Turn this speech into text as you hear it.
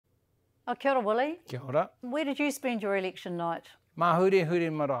Oh, kia ora, Willie. Kia ora. Where did you spend your election night?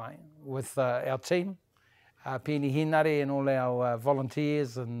 Mahuta marae with our team, Pēni Hinare and all our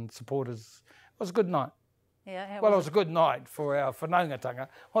volunteers and supporters. It was a good night. Yeah. Well, it was a good night for our whanaungatanga. It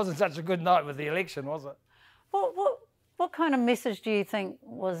wasn't such a good night with the election, was it? What kind of message do you think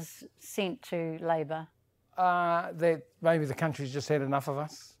was sent to Labour? That maybe the country's just had enough of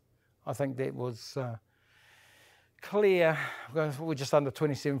us. I think that was clear. We're just under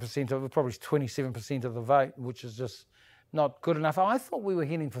 27% of, probably 27% of the vote, which is just not good enough. I thought we were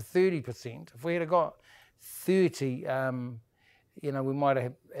heading for 30%. If we had got 30, we might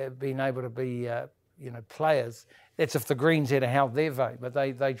have been able to be, players. That's if the Greens had held their vote, but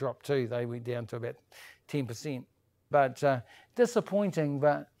they dropped too. They went down to about 10%. But disappointing,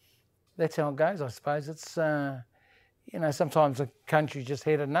 but that's how it goes, I suppose. It's, sometimes the country just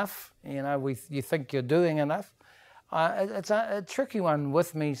had enough. You think you're doing enough. It's a tricky one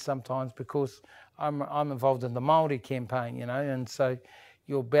with me sometimes because I'm involved in the Māori campaign, and so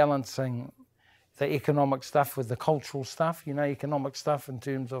you're balancing the economic stuff with the cultural stuff, economic stuff in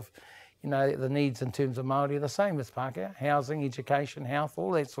terms of, the needs in terms of Māori are the same as Pākehā, housing, education, health,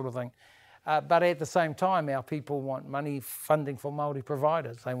 all that sort of thing. But at the same time, our people want money funding for Māori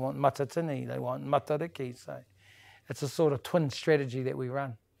providers. They want matatini, they want matariki, so it's a sort of twin strategy that we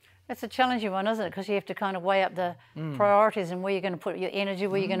run. It's a challenging one, isn't it? Because you have to kind of weigh up the priorities and where you're going to put your energy,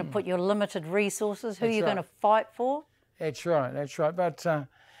 where you're going to put your limited resources, who you're going to fight for. That's right. But,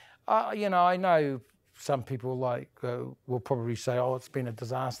 I know some people will probably say, oh, it's been a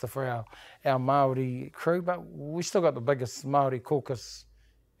disaster for our Māori crew, but we still got the biggest Māori caucus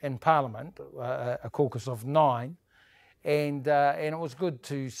in Parliament, a caucus of 9. And it was good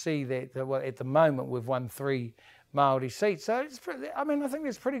to see that at the moment we've won 3 Māori seats. So it's I think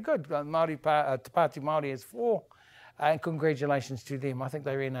it's pretty good. Te Pāti Māori has 4, and congratulations to them. I think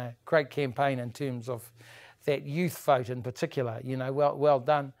they ran a great campaign in terms of that youth vote in particular. Well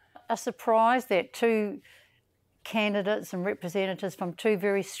done. A surprise that 2 candidates and representatives from 2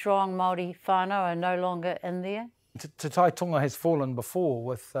 very strong Māori whānau are no longer in there. Te Tai Tonga has fallen before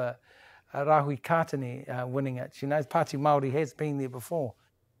with Rahui Kātene winning it. Pāti Māori has been there before.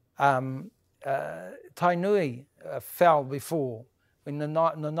 Tainui fell before when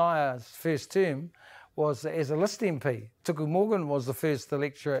Nanaia's first term was as a list MP. Tuku Morgan was the first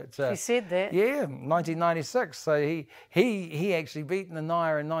electorate. She said that. Yeah, 1996. So he actually beat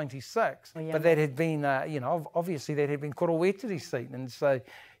Nanaia in 96. Oh, yeah. But that had been, obviously that had been Korowetiri's seat. And so,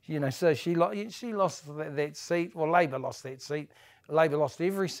 so she lost that seat. Well, Labour lost that seat. Labour lost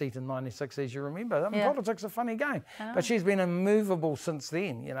every seat in 96, as you remember. Politics is a funny game. But she's been immovable since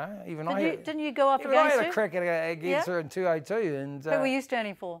then, Even didn't you go up against her? I had a crack against her in 2002. And, who were you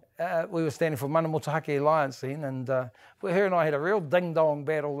standing for? We were standing for Mana Motuhake Alliance then. And her and I had a real ding-dong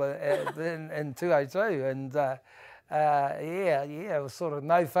battle in 2002. And, it was sort of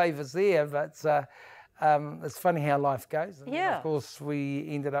no favours there. But it's funny how life goes. And of course, we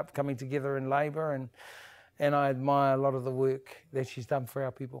ended up coming together in Labour and I admire a lot of the work that she's done for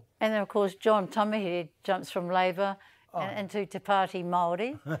our people. And then, of course, John Tamihere jumps from Labour into Te Pāti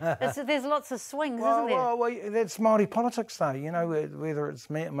Māori. There's lots of swings, isn't there? Well, that's Māori politics, though, whether it's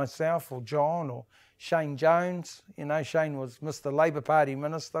myself or John or Shane Jones. Shane was Mr Labour Party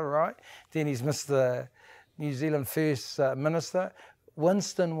Minister, right? Then he's Mr New Zealand First Minister.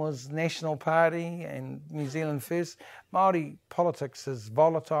 Winston was National Party and New Zealand First. Māori politics is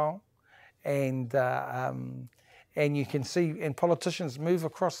volatile. And you can see, and politicians move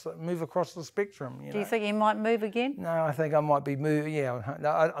across the spectrum. Do you think you might move again? No, I think I might be moving. Yeah,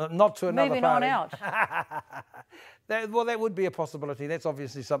 not to another moving party. On out. that would be a possibility. That's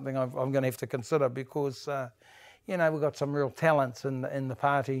obviously something I'm going to have to consider because we've got some real talents in the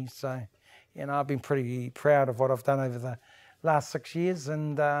party. So I've been pretty proud of what I've done over the last 6 years,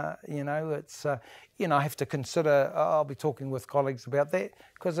 and it's I have to consider. I'll be talking with colleagues about that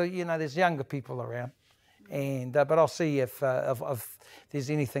because there's younger people around, and but I'll see if there's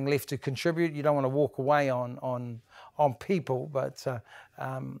anything left to contribute. You don't want to walk away on people, but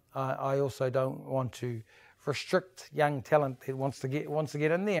I also don't want to restrict young talent that wants to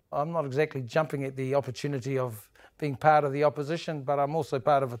get in there. I'm not exactly jumping at the opportunity of being part of the opposition, but I'm also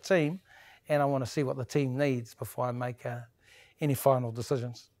part of a team, and I want to see what the team needs before I make any final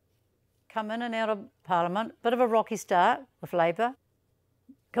decisions. Come in and out of Parliament, bit of a rocky start with Labour.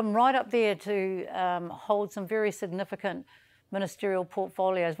 Come right up there to hold some very significant ministerial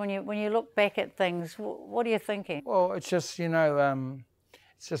portfolios. When you look back at things, what are you thinking? Well, it's just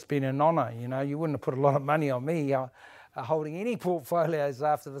it's just been an honour. You wouldn't have put a lot of money on me holding any portfolios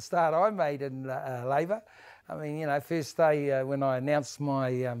after the start I made in Labour. I mean, first day when I announced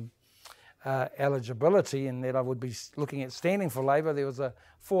my eligibility and that I would be looking at standing for Labor, there was a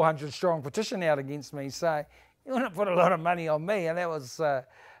 400 strong petition out against me. So you want to put a lot of money on me, and that was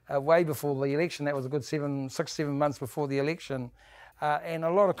way before the election. That was a good 6-7 months before the election, and a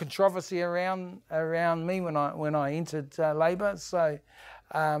lot of controversy around me when I entered Labor. So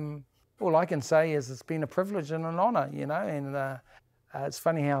all I can say is it's been a privilege and an honour, you know, and it's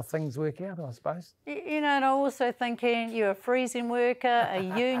funny how things work out, I suppose. You know, and I also thinking you're a freezing worker, a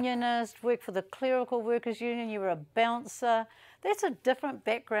unionist, worked for the Clerical Workers Union, you were a bouncer. That's a different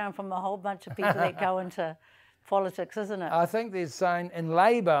background from a whole bunch of people that go into politics, isn't it? I think there's, in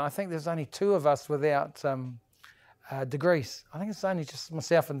Labor, I think there's only 2 of us without degrees. I think it's only just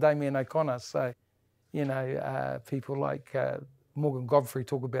myself and Damien O'Connor. So, you know, people like Morgan Godfrey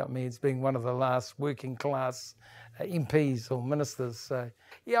talk about me as being one of the last working class MPs or ministers. So,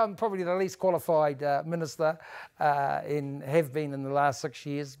 yeah, I'm probably the least qualified minister and have been in the last 6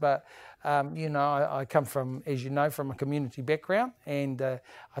 years. But, you know, I come from, as you know, from a community background, and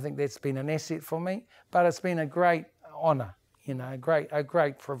I think that's been an asset for me. But it's been a great honour, you know, a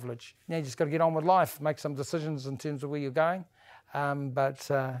great privilege. Now you just got to get on with life, make some decisions in terms of where you're going. But,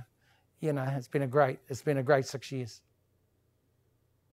 you know, it's been a great 6 years.